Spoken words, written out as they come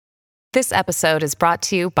This episode is brought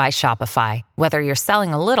to you by Shopify. Whether you're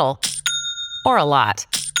selling a little or a lot,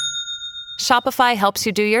 Shopify helps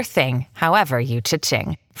you do your thing, however you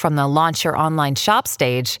cha-ching. From the launch your online shop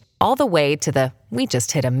stage, all the way to the we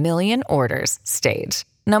just hit 1 million orders stage.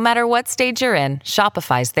 No matter what stage you're in,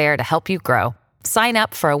 Shopify's there to help you grow. Sign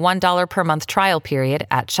up for a $1 per month trial period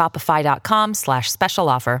at shopify.com/special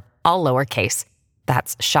offer, all lowercase.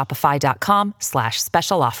 That's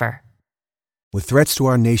shopify.com/special offer. With threats to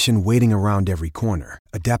our nation waiting around every corner,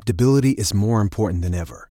 adaptability is more important than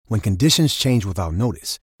ever. When conditions change without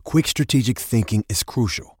notice, quick strategic thinking is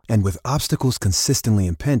crucial. And with obstacles consistently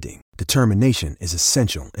impending, determination is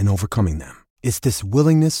essential in overcoming them. It's this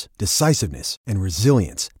willingness, decisiveness, and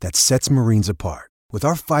resilience that sets Marines apart. With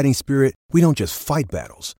our fighting spirit, we don't just fight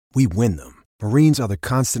battles, we win them. Marines are the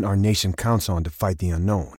constant our nation counts on to fight the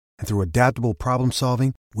unknown. And through adaptable problem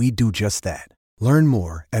solving, we do just that. Learn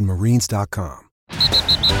more at marines.com.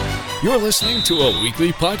 You're listening to a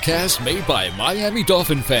weekly podcast made by Miami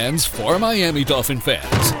Dolphin fans for Miami Dolphin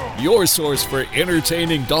fans. Your source for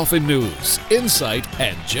entertaining Dolphin news, insight,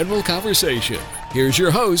 and general conversation. Here's your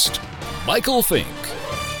host, Michael Fink.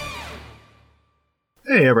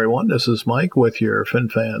 Hey everyone, this is Mike with your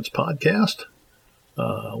Finfans Podcast.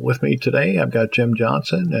 With me today, I've got Jim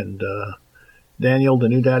Johnson and Daniel, the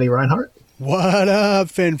new daddy Reinhardt. What up,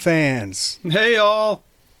 Finfans? Hey, all.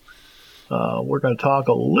 We're going to talk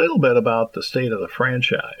a little bit about the state of the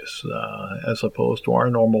franchise as opposed to our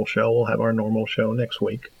normal show. We'll have our normal show next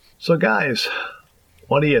week. So, guys,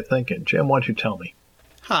 what are you thinking? Jim, why don't you tell me?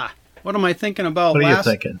 What am I thinking about? What are you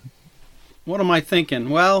thinking? What am I thinking?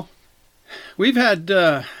 Well, we've had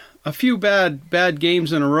a few bad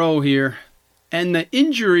games in a row here. And the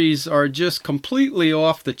injuries are just completely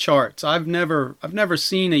off the charts. I've never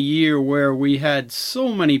seen a year where we had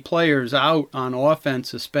so many players out on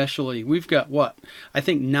offense, especially. We've got, I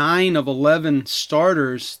think 9 of 11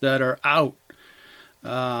 starters that are out.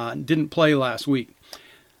 Didn't play last week.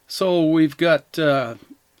 So we've got a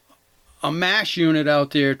MASH unit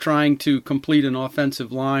out there trying to complete an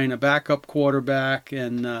offensive line, a backup quarterback,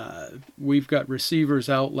 and we've got receivers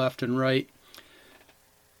out left and right.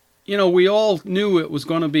 You know, we all knew it was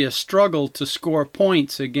going to be a struggle to score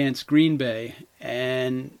points against Green Bay.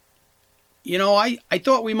 And, you know, I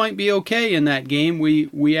thought we might be okay in that game.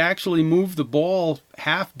 We actually moved the ball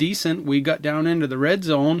half decent. We got down into the red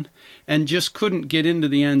zone and just couldn't get into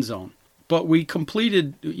the end zone. But we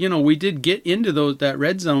completed, you know, we did get into that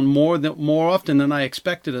red zone more often than I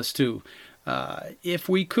expected us to. If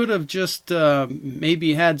we could have just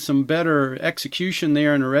maybe had some better execution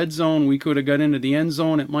there in the red zone, we could have got into the end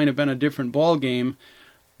zone. It might have been a different ball game.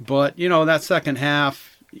 But, you know, that second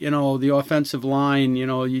half, you know, the offensive line, you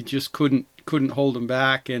know, you just couldn't hold them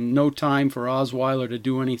back, and no time for Osweiler to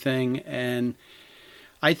do anything. And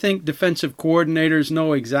I think defensive coordinators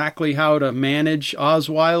know exactly how to manage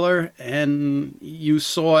Osweiler, and you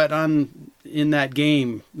saw it in that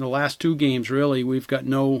game, the last 2 games really. We've got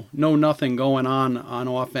nothing going on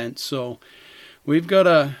offense. So we've got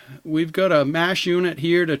a MASH unit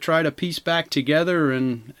here to try to piece back together,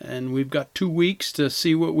 and we've got 2 weeks to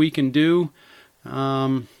see what we can do.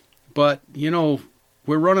 But you know,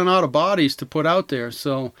 we're running out of bodies to put out there,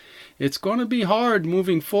 so it's going to be hard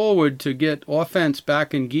moving forward to get offense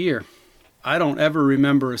back in gear. I don't ever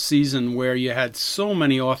remember a season where you had so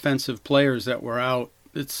many offensive players that were out.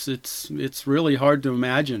 It's really hard to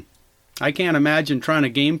imagine. I can't imagine trying to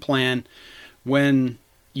game plan when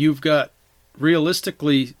you've got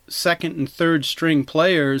realistically second and third string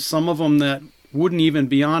players, some of them that wouldn't even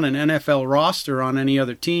be on an NFL roster on any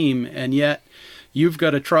other team, and yet you've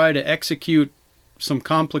got to try to execute some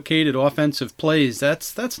complicated offensive plays.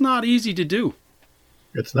 That's not easy to do.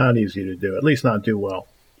 It's not easy to do, at least not do well.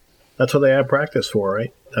 That's what they have practice for,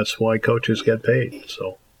 right? That's why coaches get paid.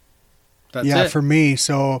 So that's it. For me.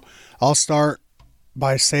 So I'll start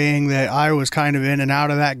by saying that I was kind of in and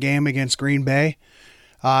out of that game against Green Bay.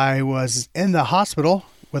 I was in the hospital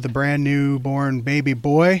with a brand new born baby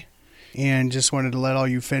boy, and just wanted to let all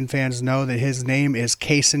you Fin fans know that his name is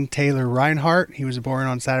Kason Taylor Reinhardt. He was born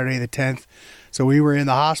on Saturday the 10th. So we were in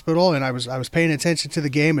the hospital, and I was paying attention to the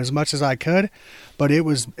game as much as I could, but it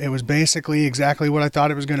was basically exactly what I thought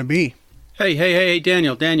it was going to be. Hey,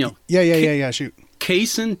 Daniel. Yeah, shoot.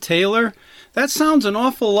 Kason Taylor? That sounds an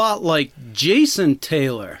awful lot like Jason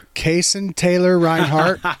Taylor. Kason Taylor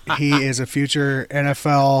Reinhardt. He is a future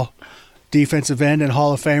NFL defensive end and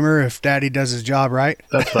Hall of Famer if Daddy does his job right.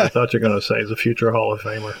 That's what I thought you were going to say. He's a future Hall of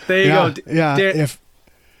Famer. There you go. Yeah.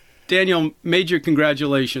 Daniel, major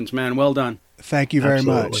congratulations, man. Well done. Thank you very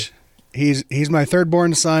much. He's my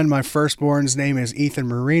third-born son. My firstborn's name is Ethan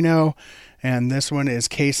Marino, and this one is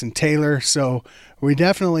Case and Taylor. So we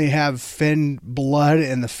definitely have Finn blood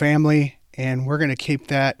in the family, and we're going to keep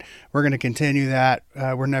that. We're going to continue that.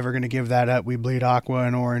 We're never going to give that up. We bleed aqua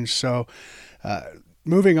and orange. So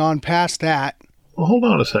moving on past that. Well, hold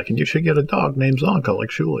on a second. You should get a dog named Zonka like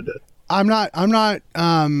Shula did. I'm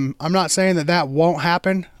not saying that won't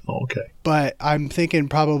happen. Oh, okay. But I'm thinking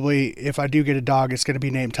probably if I do get a dog, it's going to be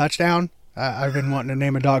named Touchdown. I've been wanting to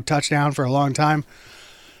name a dog Touchdown for a long time.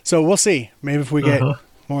 So we'll see. Maybe if we get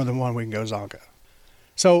more than one, we can go Zonka.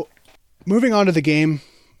 So moving on to the game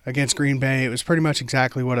against Green Bay, it was pretty much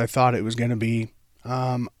exactly what I thought it was going to be.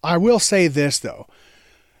 I will say this, though.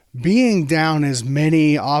 Being down as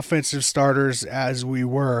many offensive starters as we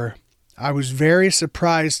were, I was very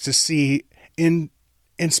surprised to see in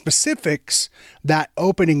specifics that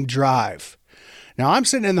opening drive. Now, I'm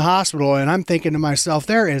sitting in the hospital and I'm thinking to myself,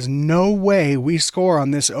 there is no way we score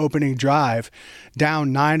on this opening drive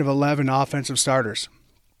down 9 of 11 offensive starters.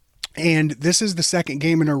 And this is the second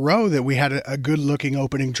game in a row that we had a good-looking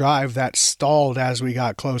opening drive that stalled as we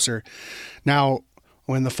got closer. Now,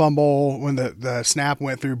 when the snap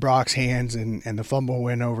went through Brock's hands and the fumble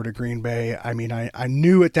went over to Green Bay, I mean, I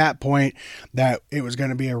knew at that point that it was going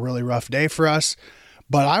to be a really rough day for us.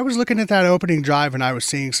 But I was looking at that opening drive and I was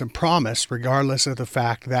seeing some promise, regardless of the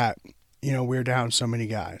fact that, we're down so many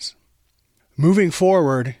guys. Moving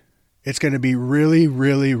forward, it's going to be really,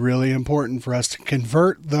 really, really important for us to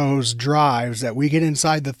convert those drives that we get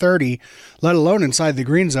inside the 30, let alone inside the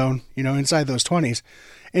green zone, inside those 20s,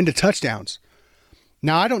 into touchdowns.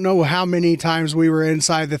 Now, I don't know how many times we were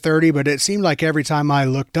inside the 30, but it seemed like every time I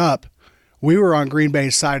looked up, we were on Green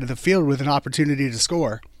Bay's side of the field with an opportunity to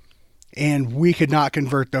score, and we could not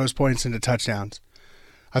convert those points into touchdowns.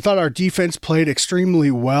 I thought our defense played extremely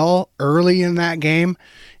well early in that game,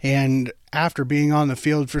 and after being on the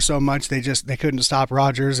field for so much, they couldn't stop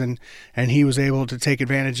Rodgers, and he was able to take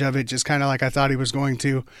advantage of it, just kind of like I thought he was going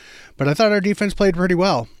to. But I thought our defense played pretty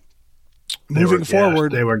well. Moving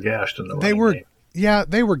forward, they were gashed in the running game. Yeah,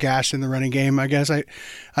 they were gashed in the running game. I guess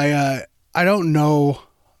I don't know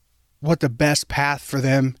what the best path for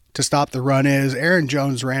them to stop the run is. Aaron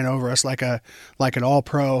Jones ran over us like an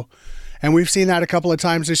all-pro, and we've seen that a couple of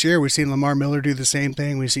times this year. We've seen Lamar Miller do the same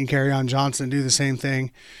thing. We've seen Kerryon Johnson do the same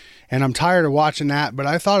thing, and I'm tired of watching that. But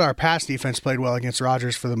I thought our pass defense played well against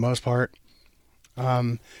Rodgers for the most part.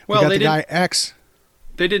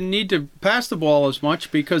 They didn't need to pass the ball as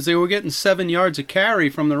much because they were getting 7 yards a carry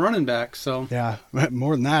from the running back. So yeah,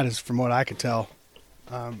 more than that is from what I could tell.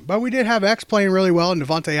 But we did have X playing really well, and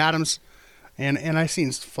Devontae Adams, and I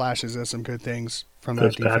seen flashes of some good things from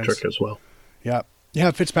that defense. Fitzpatrick as well. Yeah.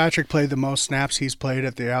 Fitzpatrick played the most snaps he's played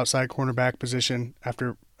at the outside cornerback position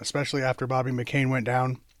especially after Bobby McCain went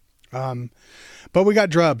down. But we got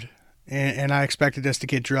drubbed, and I expected us to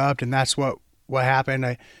get drubbed, and that's what happened.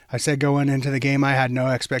 I said going into the game I had no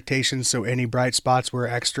expectations, so any bright spots were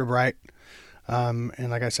extra bright. And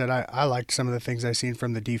like I said, I liked some of the things I seen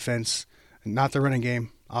from the defense, not the running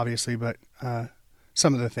game, obviously, but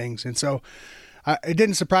some of the things. And so it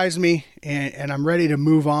didn't surprise me, and I'm ready to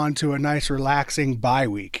move on to a nice, relaxing bye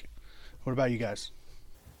week. What about you guys?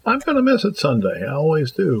 I'm going to miss it Sunday. I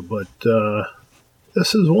always do, but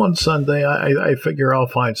this is one Sunday I figure I'll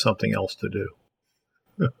find something else to do.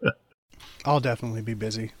 I'll definitely be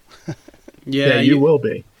busy. Yeah, you will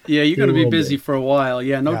be. Yeah, you're going to be busy for a while.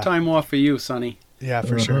 Yeah, no time off for you, Sonny. Yeah,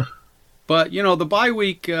 for sure. But, the bye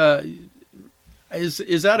week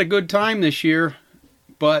is at a good time this year.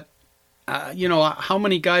 But, how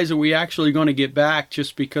many guys are we actually going to get back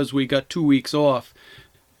just because we got 2 weeks off?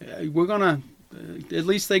 We're going to, at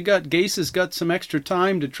least Gase has got some extra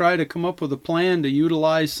time to try to come up with a plan to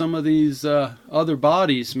utilize some of these other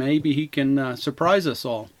bodies. Maybe he can surprise us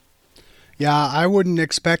all. Yeah, I wouldn't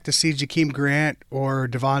expect to see Jakeem Grant or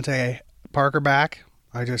Devontae Parker back.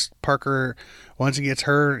 Parker, once he gets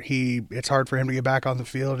hurt, it's hard for him to get back on the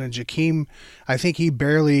field. And Jakeem, I think he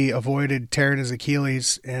barely avoided tearing his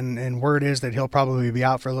Achilles, and word is that he'll probably be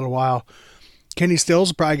out for a little while. Kenny Stills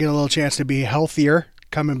will probably get a little chance to be healthier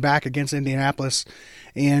coming back against Indianapolis.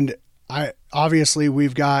 And obviously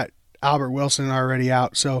we've got Albert Wilson already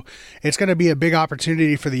out. So it's going to be a big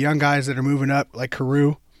opportunity for the young guys that are moving up, like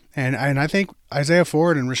Carew. And I think Isaiah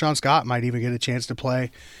Ford and Rashawn Scott might even get a chance to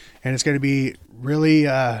play, and it's going to be really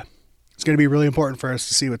important for us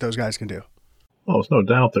to see what those guys can do. Well, there's no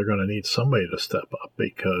doubt they're going to need somebody to step up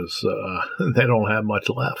because they don't have much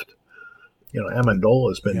left.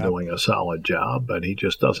 Amendola's been doing a solid job, but he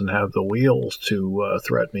just doesn't have the wheels to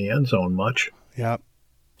threaten the end zone much. Yep.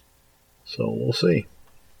 So we'll see.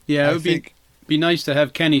 Yeah, it would be nice to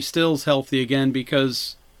have Kenny Stills healthy again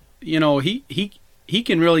because, he he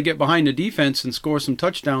can really get behind the defense and score some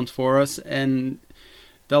touchdowns for us. And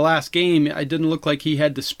the last game, it didn't look like he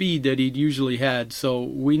had the speed that he'd usually had. So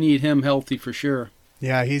we need him healthy for sure.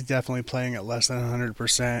 Yeah, he's definitely playing at less than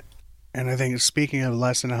 100%. And I think, speaking of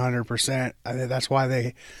less than 100%, I think that's why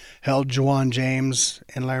they held Juwan James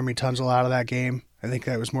and Laramie Tunzel out of that game. I think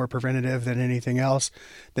that was more preventative than anything else.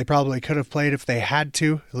 They probably could have played if they had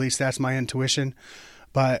to. At least that's my intuition.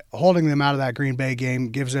 But holding them out of that Green Bay game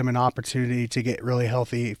gives them an opportunity to get really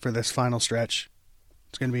healthy for this final stretch.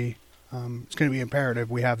 It's going to be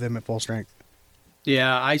imperative we have them at full strength.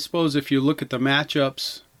 Yeah, I suppose if you look at the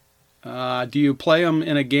matchups, do you play them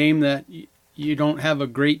in a game that you don't have a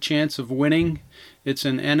great chance of winning? It's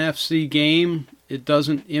an NFC game. It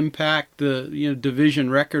doesn't impact the division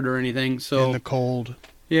record or anything. So in the cold.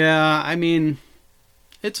 Yeah, I mean,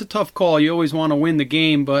 it's a tough call. You always want to win the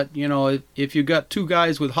game, but if you got two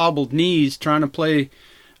guys with hobbled knees trying to play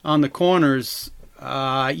on the corners,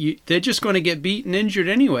 they're just going to get beat and injured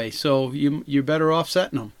anyway. So you're better off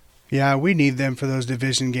setting them. Yeah, we need them for those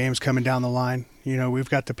division games coming down the line. We've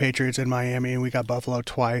got the Patriots in Miami and we got Buffalo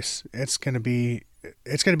twice. It's going to be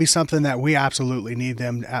something that we absolutely need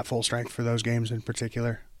them at full strength for those games in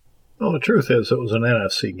particular. Well, the truth is it was an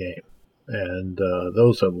NFC game, and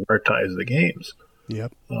those have prioritized the games.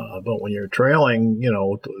 Yep. But when you're trailing,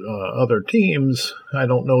 other teams, I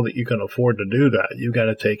don't know that you can afford to do that. You've got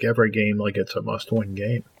to take every game like it's a must-win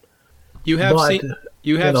game. You have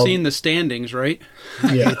seen the standings, right?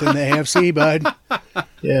 Yeah. In the AFC, bud.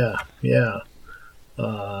 Yeah.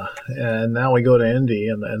 And now we go to Indy,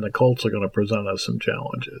 and the Colts are going to present us some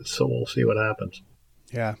challenges. So we'll see what happens.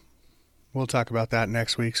 Yeah. We'll talk about that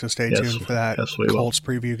next week, so stay tuned for that Colts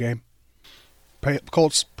preview game.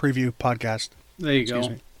 Colts preview podcast. There you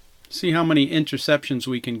go. See how many interceptions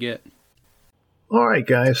we can get. All right,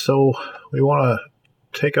 guys. So we want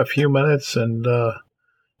to take a few minutes and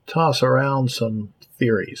toss around some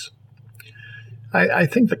theories. I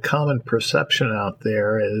think the common perception out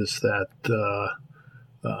there is that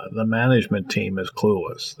the management team is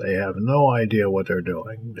clueless. They have no idea what they're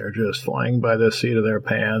doing. They're just flying by the seat of their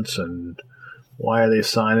pants, and why are they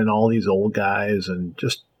signing all these old guys, and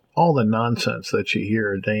just all the nonsense that you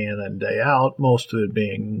hear day in and day out, most of it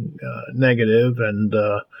being negative and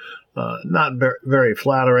not very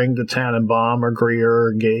flattering to Tannenbaum or Greer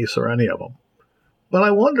or Gase or any of them. But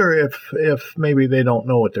I wonder if maybe they don't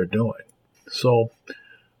know what they're doing. So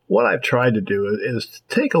what I've tried to do is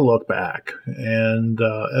take a look back and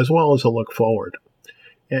as well as a look forward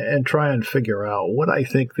and try and figure out what I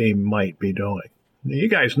think they might be doing. You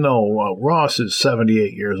guys know Ross is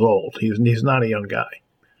 78 years old. He's not a young guy.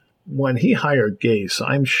 When he hired Gase,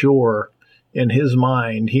 I'm sure in his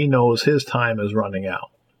mind he knows his time is running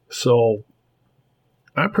out. So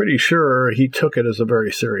I'm pretty sure he took it as a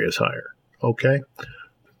very serious hire. Okay?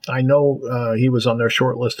 I know he was on their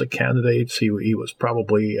short list of candidates. He was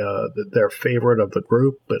probably their favorite of the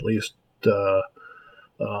group, at least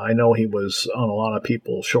I know he was on a lot of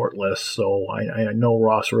people's short lists, so I know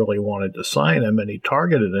Ross really wanted to sign him, and he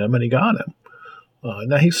targeted him, and he got him.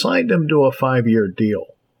 Now, he signed him to a 5-year deal.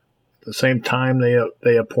 At the same time,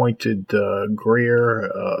 they appointed Greer,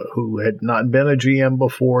 who had not been a GM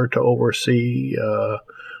before, to oversee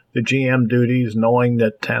the GM duties, knowing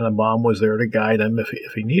that Tannenbaum was there to guide him if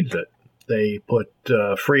he needed it. They put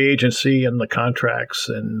free agency and the contracts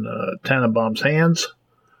in Tannenbaum's hands.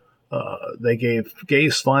 They gave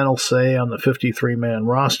Gase final say on the 53-man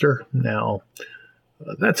roster. Now,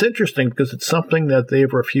 that's interesting because it's something that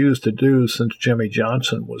they've refused to do since Jimmy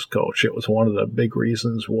Johnson was coach. It was one of the big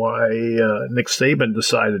reasons why Nick Saban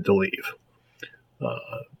decided to leave.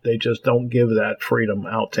 They just don't give that freedom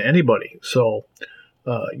out to anybody. So,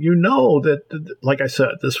 that, like I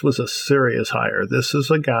said, this was a serious hire. This is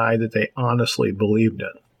a guy that they honestly believed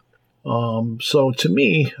in. So to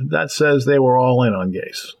me, that says they were all in on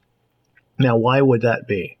Gase. Now, why would that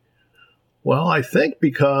be? Well, I think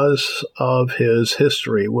because of his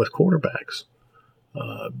history with quarterbacks.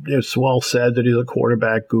 It's well said that he's a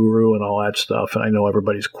quarterback guru and all that stuff, and I know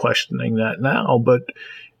everybody's questioning that now, but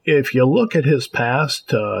if you look at his past,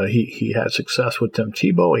 he had success with Tim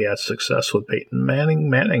Tebow. He had success with Peyton Manning.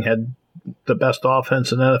 Manning had the best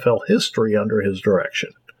offense in NFL history under his direction.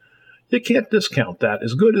 You can't discount that.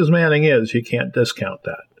 As good as Manning is, you can't discount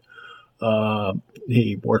that.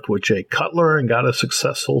 He worked with Jay Cutler and got a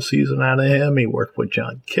successful season out of him. He worked with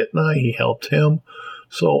John Kitna. He helped him.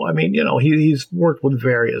 So, I mean, he's worked with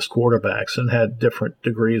various quarterbacks and had different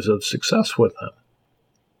degrees of success with them.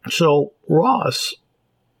 So Ross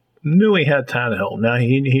knew he had Tannehill. Now,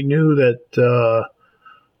 he knew that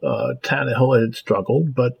Tannehill had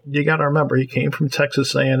struggled, but you got to remember he came from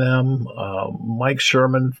Texas A&M. Mike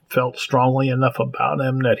Sherman felt strongly enough about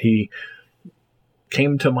him that he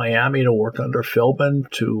came to Miami to work under Philbin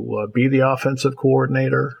to be the offensive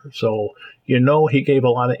coordinator. So, he gave a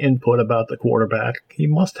lot of input about the quarterback. He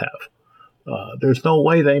must have. There's no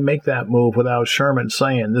way they make that move without Sherman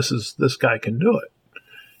saying, this guy can do it.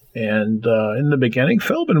 And in the beginning,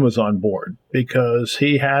 Philbin was on board because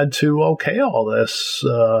he had to okay all this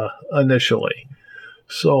initially.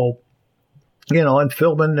 So, and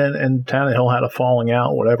Philbin and Tannehill had a falling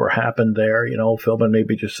out, whatever happened there. Philbin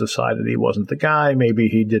maybe just decided he wasn't the guy. Maybe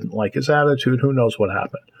he didn't like his attitude. Who knows what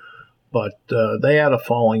happened? But they had a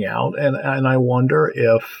falling out. And I wonder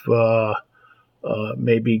if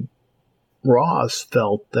maybe Ross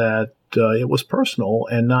felt that it was personal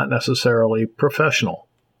and not necessarily professional.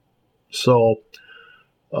 So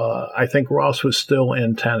I think Ross was still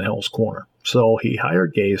in Tannehill's corner. So he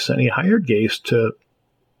hired Gase, and he hired Gase to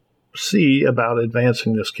see about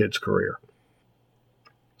advancing this kid's career.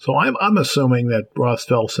 So I'm assuming that Ross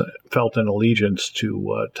felt an allegiance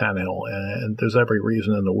to Tannehill, and there's every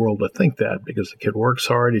reason in the world to think that because the kid works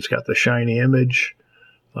hard. He's got the shiny image.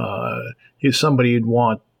 He's somebody you'd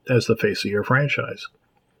want as the face of your franchise.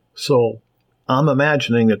 So I'm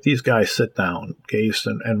imagining that these guys sit down, Gase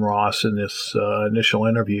and Ross, in this initial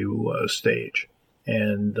interview stage,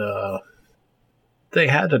 and they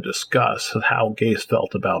had to discuss how Gase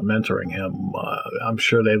felt about mentoring him. I'm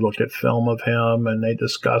sure they looked at film of him and they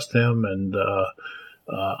discussed him, and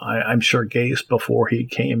I'm sure Gase, before he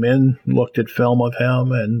came in, looked at film of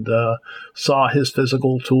him and saw his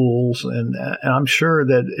physical tools, and I'm sure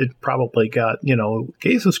that it probably got,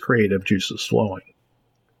 Gase's creative juices flowing.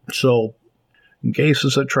 So Gase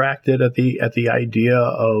is attracted at the idea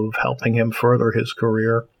of helping him further his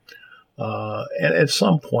career. And at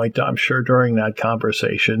some point, I'm sure during that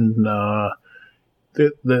conversation,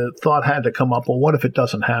 the thought had to come up, well, what if it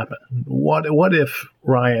doesn't happen? What if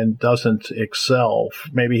Ryan doesn't excel?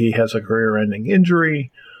 Maybe he has a career-ending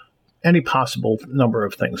injury. Any possible number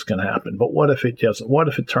of things can happen. But what if it doesn't? What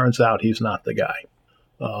if it turns out he's not the guy?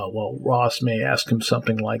 Well, Ross may ask him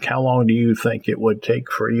something like, how long do you think it would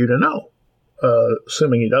take for you to know?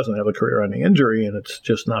 Assuming he doesn't have a career-ending injury and it's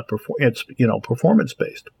just not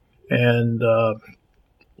performance-based. And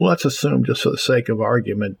let's assume, just for the sake of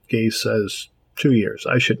argument, Gase says 2 years.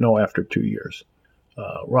 I should know after 2 years.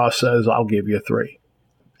 Ross says, I'll give you 3.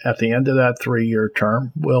 At the end of that 3-year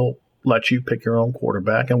term, we'll let you pick your own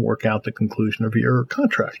quarterback and work out the conclusion of your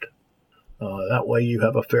contract. That way you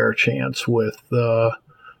have a fair chance with the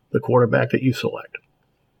quarterback that you select.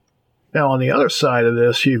 Now, on the other side of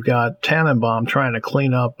this, you've got Tannenbaum trying to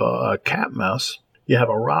clean up a cap mess. You have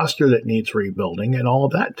a roster that needs rebuilding, and all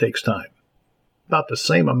of that takes time. About the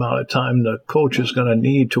same amount of time the coach is going to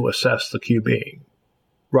need to assess the QB,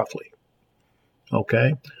 roughly.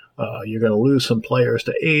 Okay? You're going to lose some players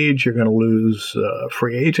to age. You're going to lose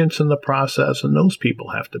free agents in the process, and those people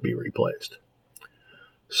have to be replaced.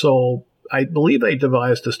 So I believe they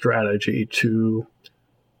devised a strategy to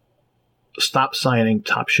stop signing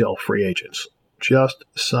top-shelf free agents. Just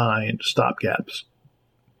sign stopgaps,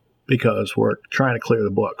 because we're trying to clear the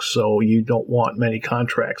books. So you don't want many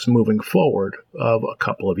contracts moving forward of a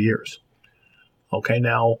couple of years. Okay,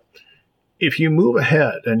 now, if you move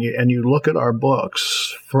ahead and you look at our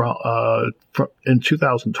books from in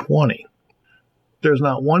 2020, there's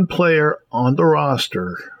not one player on the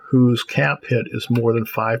roster whose cap hit is more than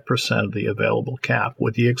 5% of the available cap,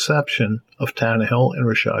 with the exception of Tannehill and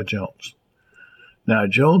Rashad Jones. Now,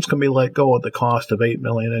 Jones can be let go at the cost of $8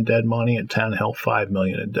 million in dead money and Tannehill $5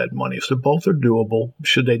 million in dead money. So both are doable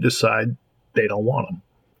should they decide they don't want them.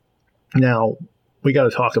 Now, we got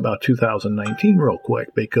to talk about 2019 real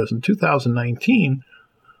quick, because in 2019,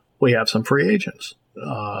 we have some free agents.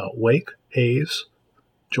 Wake, Hayes,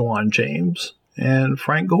 Juwan James, and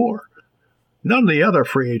Frank Gore. None of the other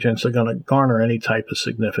free agents are going to garner any type of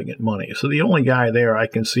significant money. So the only guy there I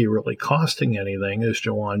can see really costing anything is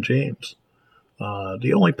Juwan James.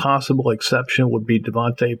 The only possible exception would be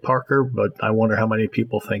Devontae Parker, but I wonder how many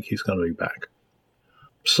people think he's going to be back.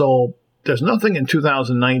 So there's nothing in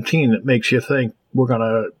 2019 that makes you think we're going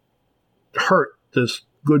to hurt this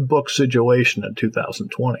good book situation in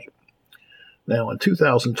 2020. Now, in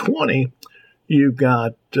 2020, you've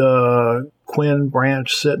got Quinn,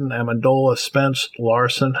 Branch, Sitton, Amendola, Spence,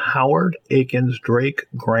 Larson, Howard, Akins, Drake,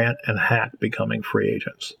 Grant, and Hack becoming free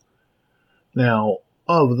agents. Now,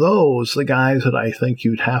 of those, the guys that I think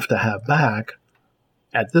you'd have to have back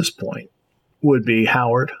at this point would be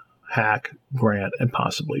Howard, Hack, Grant, and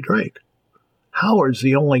possibly Drake. Howard's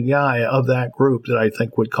the only guy of that group that I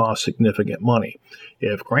think would cost significant money.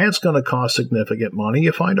 If Grant's going to cost significant money,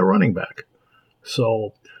 you find a running back.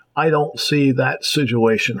 So I don't see that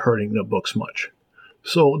situation hurting the books much.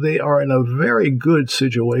 So they are in a very good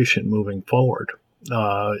situation moving forward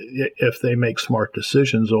if they make smart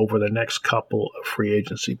decisions over the next couple of free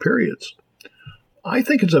agency periods. I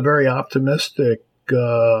think it's a very optimistic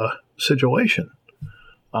situation.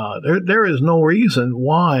 There is no reason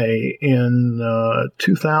why in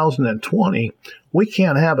 2020 we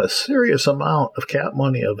can't have a serious amount of cap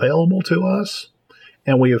money available to us,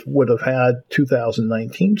 and we would have had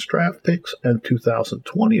 2019's draft picks and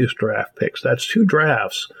 2020's draft picks. That's 2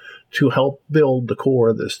 drafts to help build the core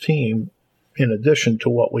of this team in addition to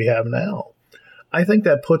what we have now. I think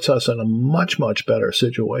that puts us in a much, much better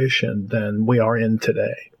situation than we are in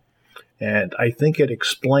today. And I think it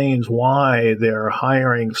explains why they're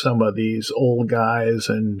hiring some of these old guys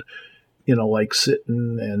and, like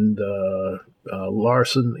Sitton and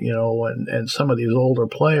Larson, and some of these older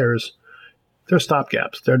players. They're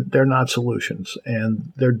stopgaps. They're not solutions.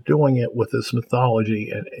 And they're doing it with this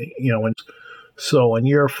mythology. And so in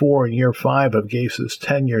year 4 and year 5 of Gase's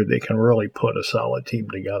tenure, they can really put a solid team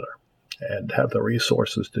together and have the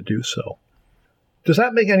resources to do so. Does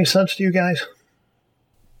that make any sense to you guys?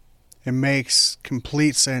 It makes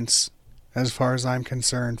complete sense as far as I'm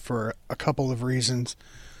concerned for a couple of reasons.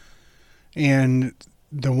 And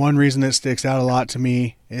the one reason that sticks out a lot to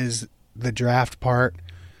me is the draft part.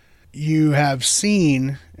 You have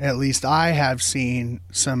seen, at least I have seen,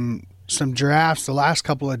 some drafts, the last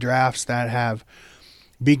couple of drafts that have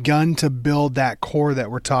begun to build that core that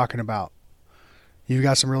we're talking about. You've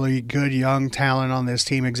got some really good young talent on this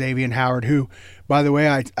team, Xavier Howard, who, by the way,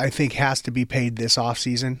 I think has to be paid this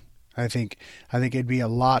offseason. I think it'd be a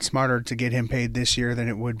lot smarter to get him paid this year than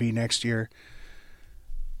it would be next year.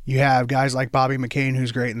 You have guys like Bobby McCain,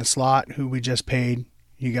 who's great in the slot, who we just paid.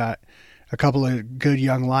 You got a couple of good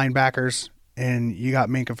young linebackers, and you got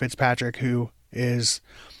Minkah Fitzpatrick, who is,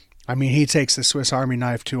 he takes the Swiss Army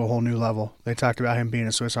knife to a whole new level. They talked about him being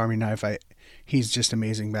a Swiss Army knife. He's just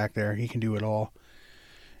amazing back there. He can do it all.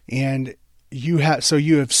 And you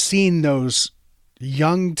have seen those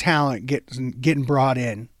young talent getting brought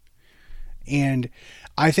in. And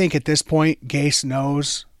I think at this point, Gase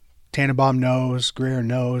knows, Tannenbaum knows, Greer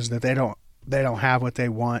knows that they don't have what they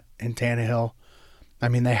want in Tannehill.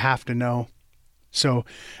 They have to know. So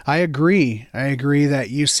I agree. That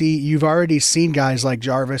you've already seen guys like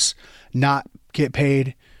Jarvis not get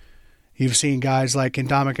paid. You've seen guys like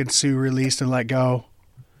Ndamukong Suh released and let go.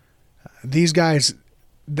 These guys,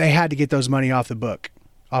 they had to get those money off the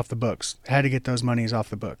books. Had to get those monies off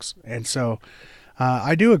the books. And so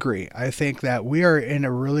I do agree. I think that we are in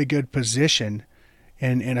a really good position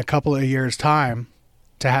in a couple of years' time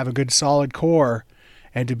to have a good solid core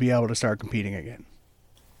and to be able to start competing again.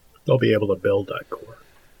 They'll be able to build that core.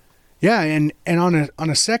 Yeah, and on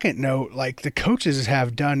a second note, like the coaches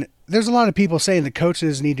have done, there's a lot of people saying the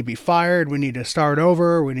coaches need to be fired, we need to start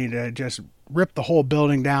over, we need to just rip the whole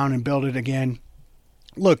building down and build it again.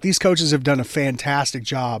 Look, these coaches have done a fantastic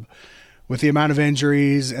job with the amount of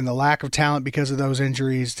injuries and the lack of talent because of those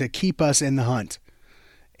injuries to keep us in the hunt.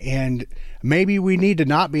 And maybe we need to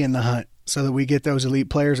not be in the hunt so that we get those elite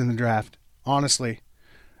players in the draft, honestly.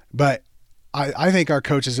 But I think our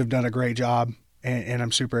coaches have done a great job, and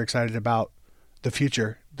I'm super excited about the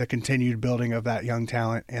future, the continued building of that young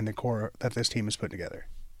talent and the core that this team has put together.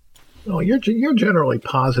 Well, you're generally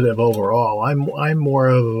positive overall. I'm more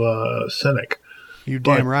of a cynic. You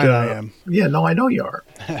damn right I am. Yeah, no, I know you are.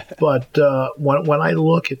 But when I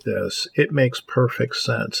look at this, it makes perfect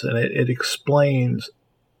sense, and it explains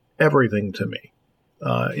everything to me.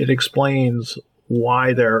 It explains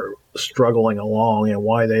why they're struggling along and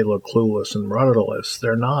why they look clueless and rudderless.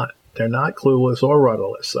 They're not. They're not clueless or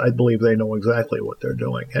rudderless. I believe they know exactly what they're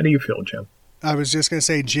doing. How do you feel, Jim? I was just going to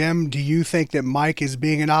say, Jim, do you think that Mike is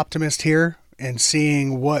being an optimist here and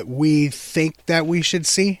seeing what we think that we should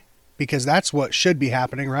see? Because that's what should be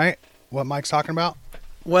happening, right? What Mike's talking about?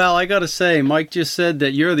 Well, I got to say, Mike just said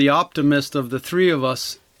that you're the optimist of the three of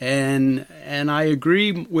us, and I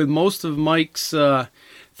agree with most of Mike's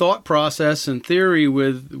thought process and theory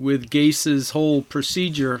with Gase's whole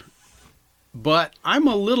procedure. But I'm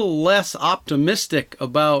a little less optimistic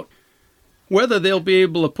about whether they'll be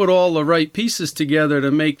able to put all the right pieces together to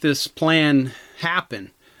make this plan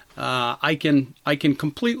happen. I can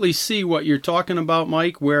completely see what you're talking about,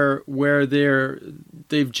 Mike, where they're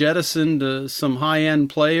they've jettisoned some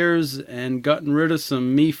high-end players and gotten rid of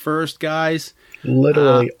some me-first guys.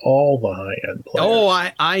 Literally all the high-end players. Oh,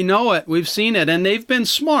 I know it. We've seen it, and they've been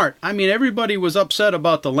smart. I mean, everybody was upset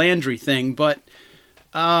about the Landry thing, but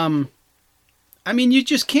I mean, you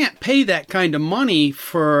just can't pay that kind of money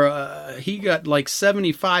for. He got like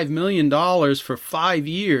 $75 million for 5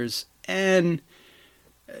 years, and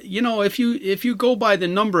you know, if you go by the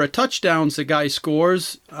number of touchdowns the guy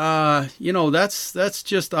scores, you know, that's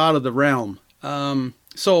just out of the realm.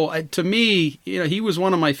 So to me, you know, he was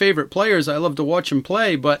one of my favorite players. I love to watch him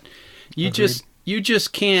play, but you just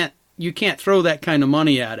can't throw that kind of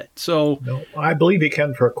money at it. So no, I believe he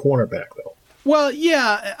can for a cornerback though. Well,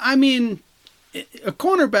 yeah, I mean, a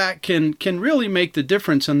cornerback can really make the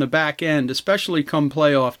difference in the back end, especially come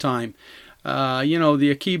playoff time. You know,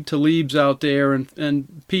 the Aqib Talibs out there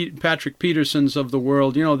and Patrick Petersons of the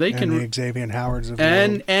world, you know, they can. And the Xavier Howards of the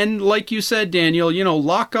world. And like you said, Daniel, you know,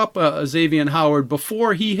 lock up a Xavier Howard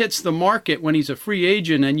before he hits the market when he's a free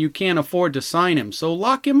agent and you can't afford to sign him. So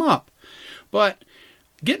lock him up. But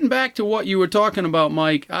getting back to what you were talking about,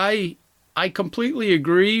 Mike, I completely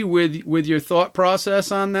agree with your thought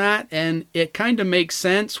process on that, and it kind of makes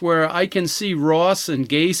sense where I can see Ross and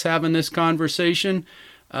Gase having this conversation.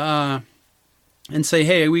 And say,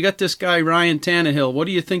 hey, we got this guy, Ryan Tannehill. What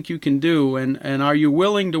do you think you can do? And are you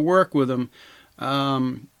willing to work with him?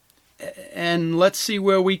 And let's see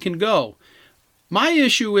where we can go. My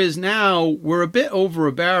issue is now we're a bit over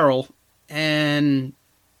a barrel, and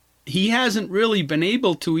he hasn't really been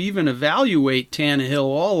able to even evaluate Tannehill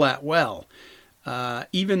all that well,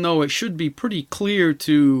 even though it should be pretty clear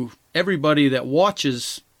to everybody that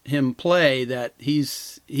watches him play that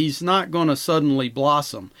he's not going to suddenly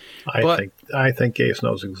blossom. I think Gase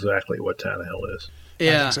knows exactly what Tannehill is.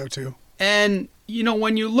 Yeah, I think so too. And you know,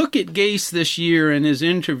 when you look at Gase this year in his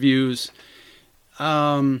interviews,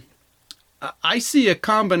 I see a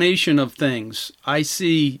combination of things. I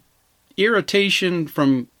see irritation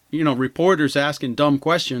from, you know, reporters asking dumb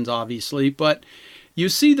questions, obviously, but you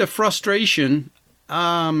see the frustration.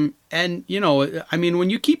 And you know, I mean, when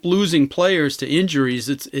you keep losing players to injuries,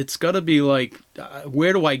 it's got to be like,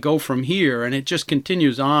 where do I go from here? And it just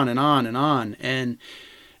continues on and on and on. And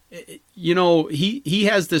you know, he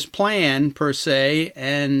has this plan per se,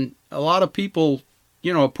 and a lot of people,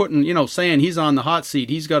 you know, are putting, you know, saying he's on the hot seat,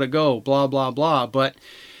 he's got to go, blah blah blah. But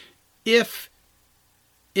if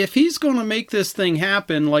he's going to make this thing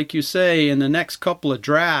happen, like you say, in the next couple of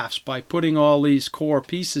drafts by putting all these core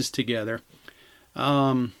pieces together.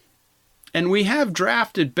 And we have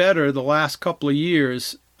drafted better the last couple of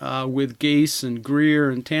years with Gase and Greer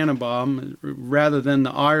and Tannenbaum rather than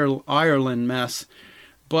the Ireland mess.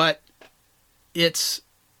 But it's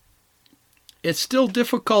still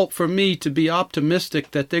difficult for me to be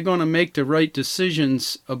optimistic that they're going to make the right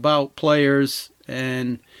decisions about players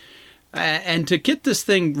and to get this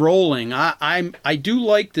thing rolling. I do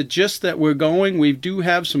like the gist that we're going. We do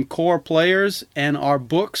have some core players, and our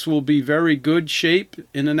books will be very good shape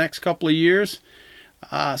in the next couple of years.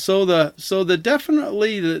 So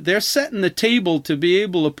definitely they're setting the table to be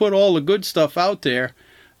able to put all the good stuff out there.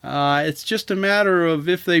 It's just a matter of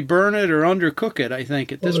if they burn it or undercook it, I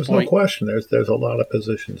think, at this point. There's no question. There's a lot of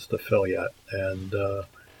positions to fill yet, and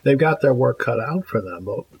they've got their work cut out for them.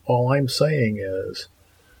 But all I'm saying is,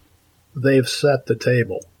 they've set the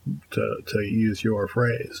table, to use your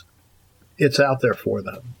phrase. It's out there for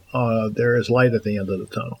them. There is light at the end of the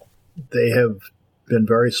tunnel. They have been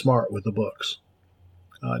very smart with the books.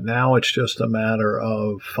 Now it's just a matter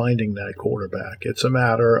of finding that quarterback. It's a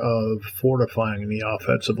matter of fortifying the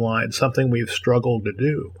offensive line, something we've struggled to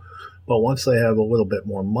do. But once they have a little bit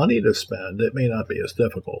more money to spend, it may not be as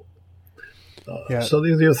difficult. So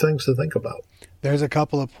these are things to think about. There's a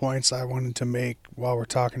couple of points I wanted to make while we're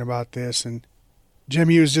talking about this. And Jim,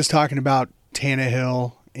 you was just talking about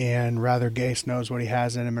Tannehill and whether Gase knows what he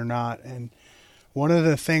has in him or not. And one of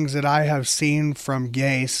the things that I have seen from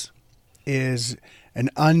Gase is an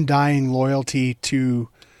undying loyalty to,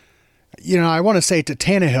 you know, I want to say to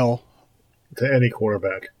Tannehill. To any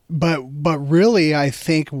quarterback. But really, I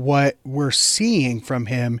think what we're seeing from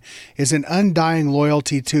him is an undying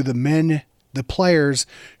loyalty to the players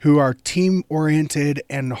who are team-oriented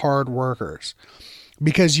and hard workers.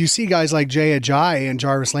 Because you see guys like Jay Ajayi and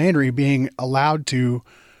Jarvis Landry being allowed to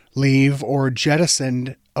leave or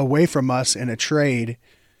jettisoned away from us in a trade.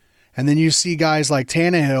 And then you see guys like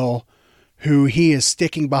Tannehill, who he is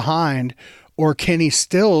sticking behind, or Kenny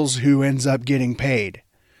Stills, who ends up getting paid.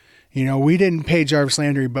 You know, we didn't pay Jarvis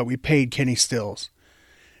Landry, but we paid Kenny Stills.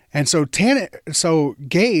 And so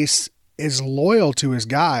Gase is loyal to his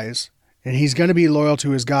guys, and he's going to be loyal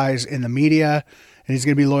to his guys in the media and he's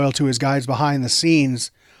going to be loyal to his guys behind the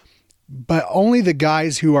scenes, but only the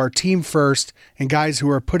guys who are team first and guys who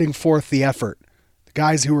are putting forth the effort, the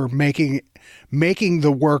guys who are making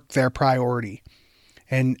the work their priority.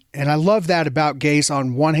 And I love that about Gase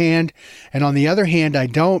on one hand, and on the other hand, I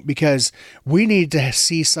don't, because we need to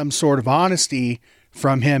see some sort of honesty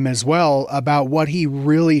from him as well about what he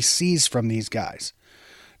really sees from these guys.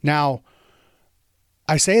 Now,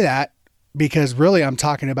 I say that because really I'm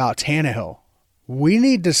talking about Tannehill. We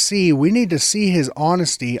need to see his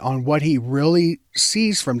honesty on what he really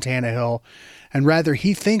sees from Tannehill, and whether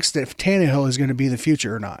he thinks that Tannehill is going to be the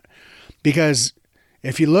future or not. Because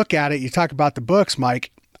if you look at it, you talk about the books,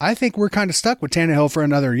 Mike, I think we're kind of stuck with Tannehill for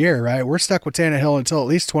another year, right? We're stuck with Tannehill until at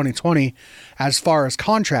least 2020 as far as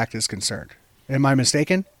contract is concerned. Am I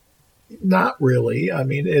mistaken? Not really. I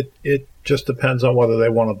mean, it just depends on whether they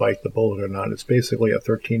want to bite the bullet or not. It's basically a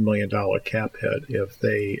 $13 million cap hit if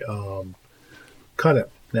they cut it.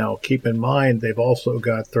 Now, keep in mind, they've also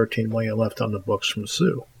got $13 million left on the books from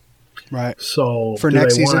Sue. Right. So for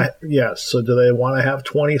next season? Yes. So do they want to have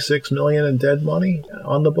 $26 million in dead money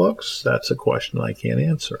on the books? That's a question I can't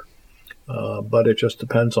answer. But it just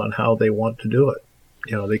depends on how they want to do it.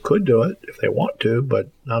 You know, they could do it if they want to, but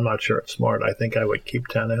I'm not sure it's smart. I think I would keep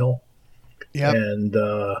Tannehill and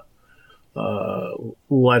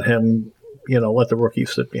let him, let the rookie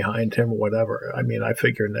sit behind him or whatever. I mean, I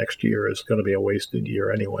figure next year is going to be a wasted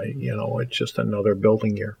year anyway. It's just another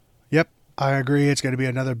building year. Yep. I agree. It's going to be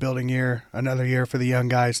another building year, another year for the young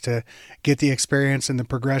guys to get the experience and the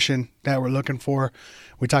progression that we're looking for.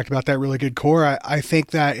 We talked about that really good core. I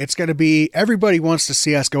think that it's going to be, everybody wants to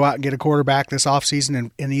see us go out and get a quarterback this offseason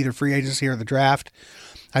in either free agency or the draft.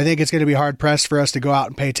 I think it's going to be hard pressed for us to go out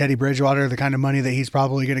and pay Teddy Bridgewater the kind of money that he's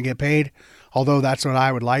probably going to get paid, although that's what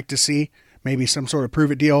I would like to see, maybe some sort of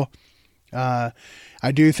prove it deal.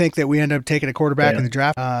 I do think that we end up taking a quarterback in the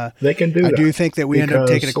draft. They can do that. I do think that we end up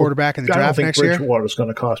taking a quarterback in the draft next year. I don't think Bridgewater's going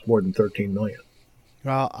to cost more than $13 million.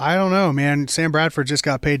 Well, I don't know, man. Sam Bradford just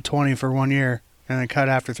got paid $20 for 1 year and then cut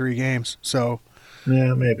after 3 games. So,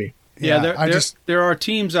 yeah, maybe. Yeah, there are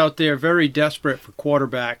teams out there very desperate for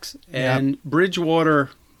quarterbacks, and Bridgewater,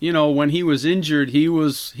 when he was injured, he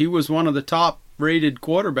was one of the top rated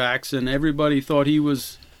quarterbacks, and everybody thought he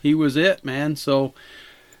was it, man. So,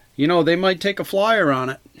 they might take a flyer on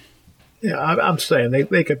it. Yeah, I'm saying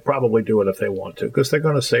they could probably do it if they want to, because they're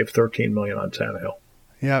going to save $13 million on Tannehill.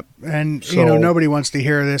 Yep, and nobody wants to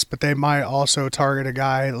hear this, but they might also target a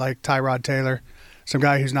guy like Tyrod Taylor, some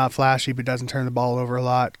guy who's not flashy but doesn't turn the ball over a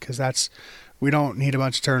lot, because we don't need a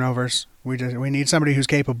bunch of turnovers. We need somebody who's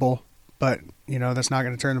capable, but that's not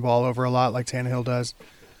going to turn the ball over a lot like Tannehill does.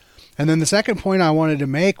 And then the second point I wanted to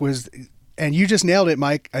make was, and you just nailed it,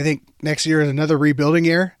 Mike. I think next year is another rebuilding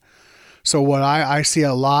year. So what I see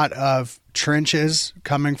a lot of trenches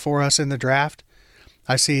coming for us in the draft.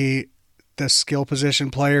 I see the skill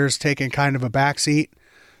position players taking kind of a backseat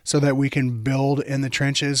so that we can build in the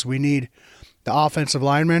trenches. We need the offensive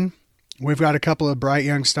linemen. We've got a couple of bright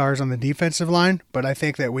young stars on the defensive line, but I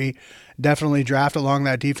think that we definitely draft along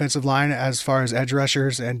that defensive line as far as edge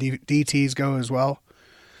rushers and DTs go as well.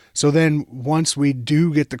 So then once we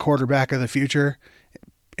do get the quarterback of the future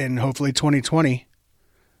in hopefully 2020,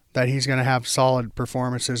 that he's going to have solid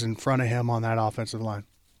performances in front of him on that offensive line.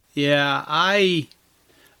 Yeah, I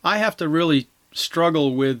have to really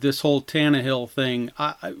struggle with this whole Tannehill thing.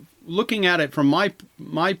 Looking at it from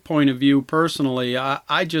my point of view personally,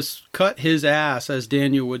 I just cut his ass, as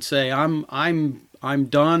Daniel would say. I'm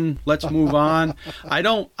done. Let's move on. I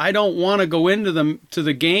don't want to go into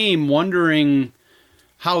the game wondering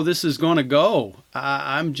how this is going to go.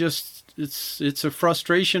 I'm just. It's a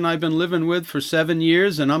frustration I've been living with for 7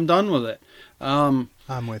 years, and I'm done with it. I'm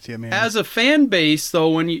with you, man. As a fan base, though,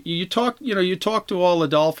 when you talk to all the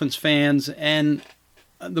Dolphins fans, and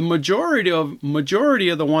the majority of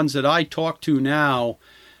the ones that I talk to now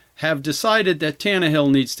have decided that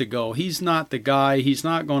Tannehill needs to go. He's not the guy. He's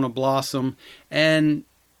not going to blossom, and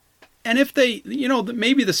if they,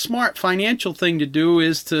 maybe the smart financial thing to do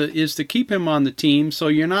is to keep him on the team, so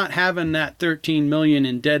you're not having that $13 million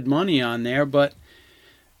in dead money on there. But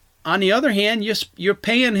on the other hand, you're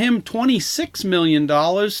paying him $26 million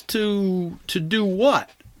to do what?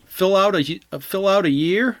 Fill out a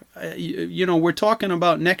year? We're talking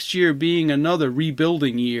about next year being another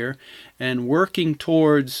rebuilding year and working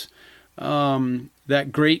towards that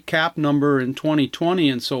great cap number in 2020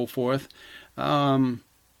 and so forth.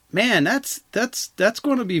 Man, that's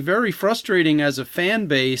going to be very frustrating as a fan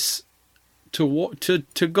base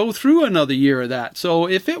to go through another year of that. So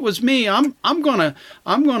if it was me, I'm gonna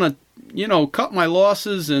cut my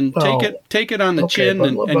losses and take it on the chin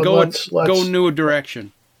but and go in new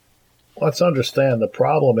direction. Let's understand the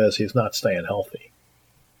problem is he's not staying healthy.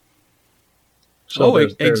 So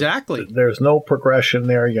exactly. There's no progression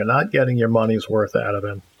there. You're not getting your money's worth out of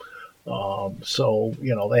him. So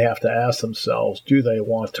they have to ask themselves, do they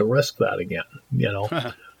want to risk that again?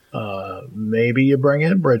 Maybe you bring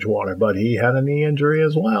in Bridgewater, but he had a knee injury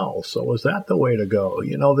as well. So is that the way to go?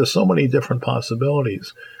 There's so many different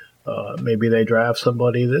possibilities. Maybe they draft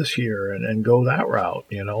somebody this year and go that route,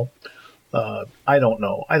 I don't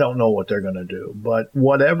know. I don't know what they're going to do. But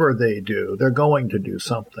whatever they do, they're going to do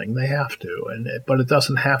something. They have to. But it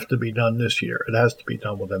doesn't have to be done this year. It has to be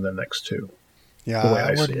done within the next two. Yeah, the way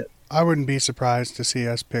I see it. I wouldn't be surprised to see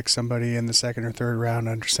us pick somebody in the second or third round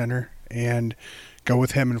under center and go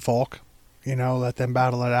with him and Falk. Let them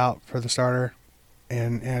battle it out for the starter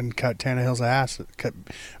and cut Tannehill's ass,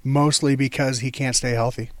 mostly because he can't stay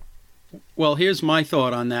healthy. Well, here's my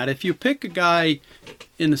thought on that. If you pick a guy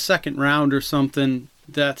in the second round or something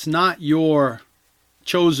that's not your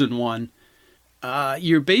chosen one,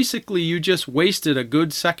 you just wasted a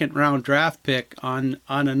good second round draft pick on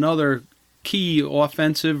another key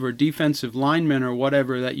offensive or defensive lineman or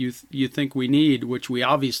whatever that you think we need, which we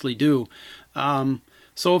obviously do.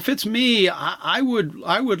 So if it's me, I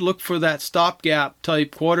would look for that stopgap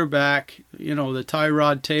type quarterback. The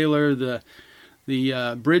Tyrod Taylor,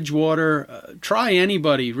 the Bridgewater. Try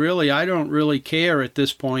anybody, really. I don't really care at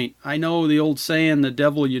this point. I know the old saying, the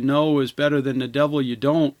devil you know is better than the devil you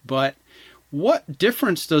don't, but what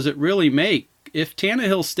difference does it really make? If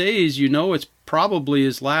Tannehill stays, it's probably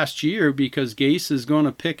his last year because Gase is going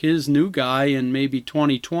to pick his new guy in maybe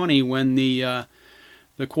 2020 when the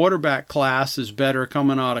quarterback class is better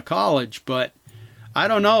coming out of college. But I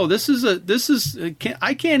don't know.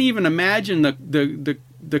 I can't even imagine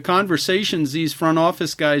the conversations these front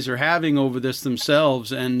office guys are having over this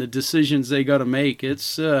themselves and the decisions they got to make.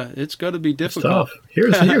 It's got to be difficult. It's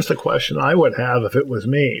tough. Here's the question I would have if it was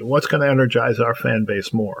me. What's going to energize our fan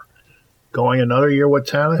base more? Going another year with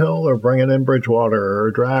Tannehill or bringing in Bridgewater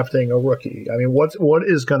or drafting a rookie? I mean, what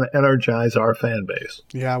is going to energize our fan base?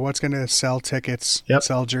 Yeah, what's going to sell tickets,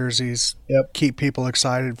 sell jerseys, keep people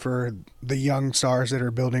excited for the young stars that are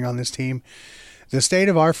building on this team? The state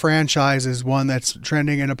of our franchise is one that's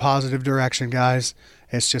trending in a positive direction, guys.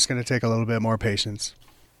 It's just going to take a little bit more patience.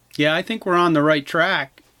 Yeah, I think we're on the right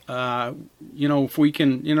track. If we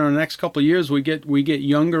can, in the next couple of years, we get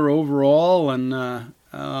younger overall, and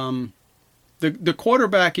the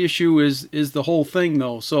quarterback issue is the whole thing,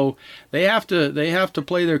 though. So they have to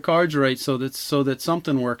play their cards right so that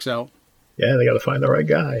something works out. Yeah, they got to find the right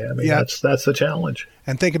guy. I mean, that's the challenge.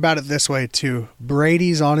 And think about it this way too: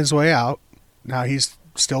 Brady's on his way out. Now he's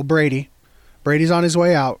still Brady. Brady's on his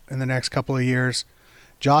way out in the next couple of years.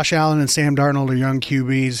 Josh Allen and Sam Darnold are young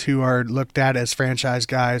QBs who are looked at as franchise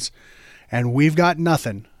guys, and we've got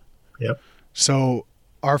nothing. Yep. So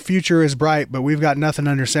our future is bright, but we've got nothing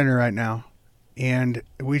under center right now. And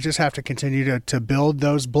we just have to continue to build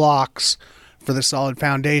those blocks for the solid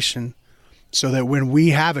foundation so that when we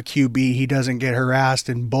have a QB, he doesn't get harassed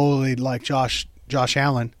and bullied like Josh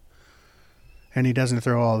Allen. And he doesn't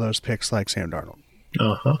throw all those picks like Sam Darnold.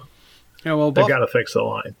 Uh-huh. Yeah, well, they've got to fix the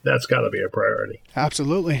line. That's got to be a priority.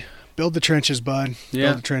 Absolutely. Build the trenches, bud. Yeah.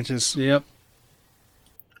 Build the trenches. Yep.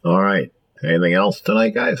 All right. Anything else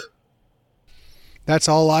tonight, guys? That's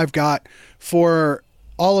all I've got. For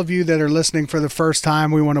all of you that are listening for the first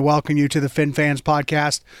time, we want to welcome you to the Finfans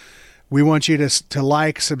Podcast. We want you to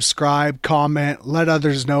like, subscribe, comment, let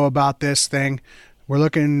others know about this thing. We're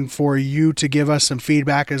looking for you to give us some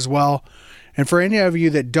feedback as well. And for any of you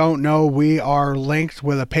that don't know, we are linked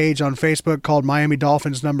with a page on Facebook called Miami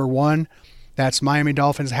Dolphins #1. That's Miami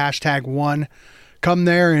Dolphins #1. Come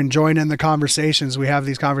there and join in the conversations. We have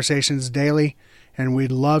these conversations daily, and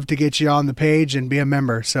we'd love to get you on the page and be a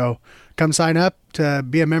member. So come sign up to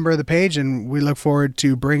be a member of the page, and we look forward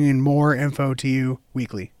to bringing more info to you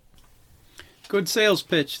weekly. Good sales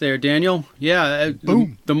pitch there, Daniel. Yeah,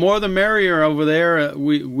 Boom. The more the merrier over there.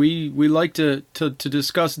 We like to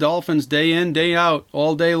discuss Dolphins day in, day out,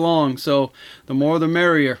 all day long. So the more the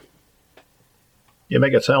merrier. You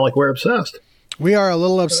make it sound like we're obsessed. We are a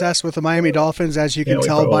little obsessed with the Miami Dolphins, as you can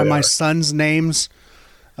tell by my son's names.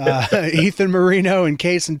 Ethan Marino and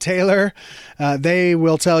Cason Taylor. They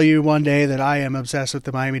will tell you one day that I am obsessed with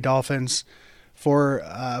the Miami Dolphins. For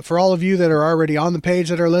all of you that are already on the page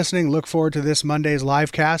that are listening, look forward to this Monday's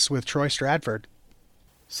live cast with Troy Stradford.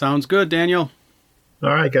 Sounds good, Daniel.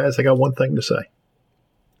 All right, guys, I got one thing to say.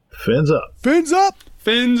 Fins up. Fins up!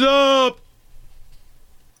 Fins up!